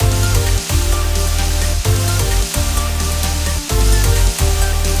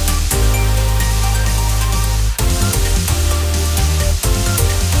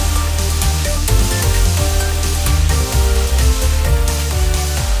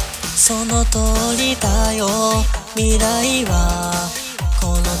その通りだよ、未来はこ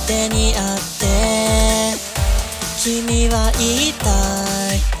の手にあって、君は一体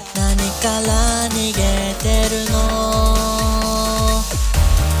何から逃げてるの。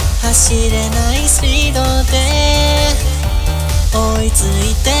走れないスピードで追いつ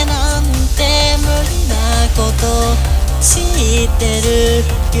いてなんて無理なこと知ってる。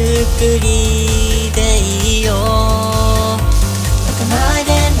ゆっくりでいいよ、泣かない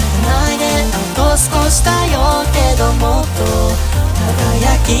で泣かないで、あと少しだよ。けどもっと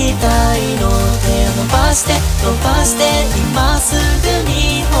輝きたいの。手を伸ばして伸ばして、今すぐ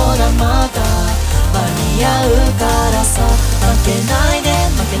に。ほらまだ間に合うからさ。負けないで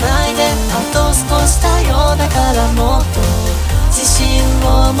負けないで、あと少しだよ。だからもっと自信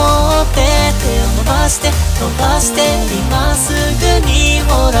を持って、手を伸ばして伸ばして、今すぐに。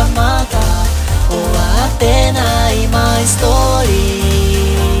ほらまだ終わってないマイストーリー。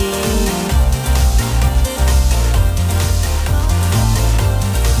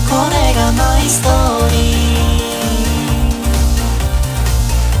これがマイストーリー。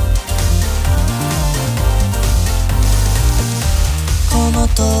この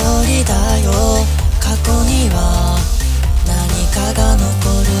通りだよ、過去には何かが残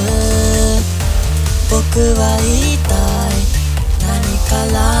る。僕は一体何か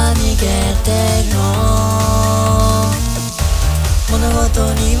ら逃げてるの。物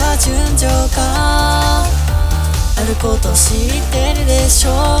事には順序があること知ってるでしょ。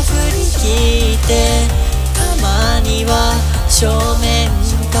振り切ってたまには正面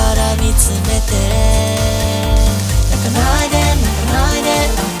から見つめて、泣かないで泣かないで、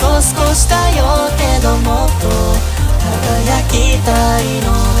あと少しだよ。けどもっと輝きたいの。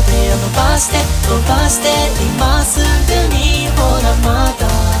手を伸ばして伸ばして、今すぐに。ほらまだ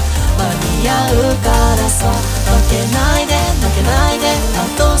間に合うからさ。負けないで負けないで、あ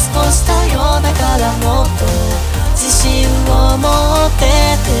と少しだよ。だからもっと自信を持って、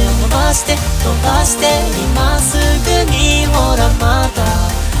手を伸ばして伸ばして、今すぐに。ほらまだ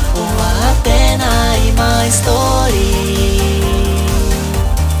終わってないマイストーリー。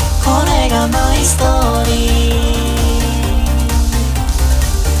これがマイストーリー。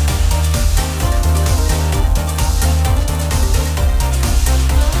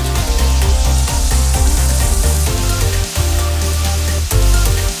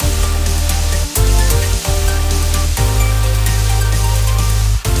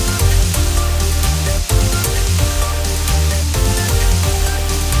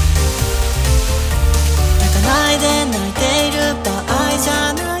泣いている場合じゃ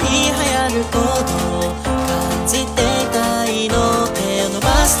ない、流行ることを感じていたいの。手を伸ば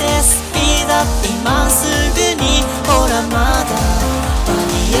してスピードアップ、今すぐに。ほらまだ間に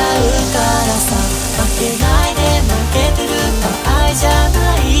合うからさ。負けないで負けてる場合じゃな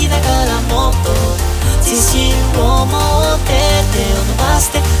い。だからもっと自信を持って、手を伸ばし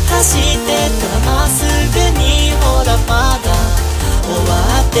て走って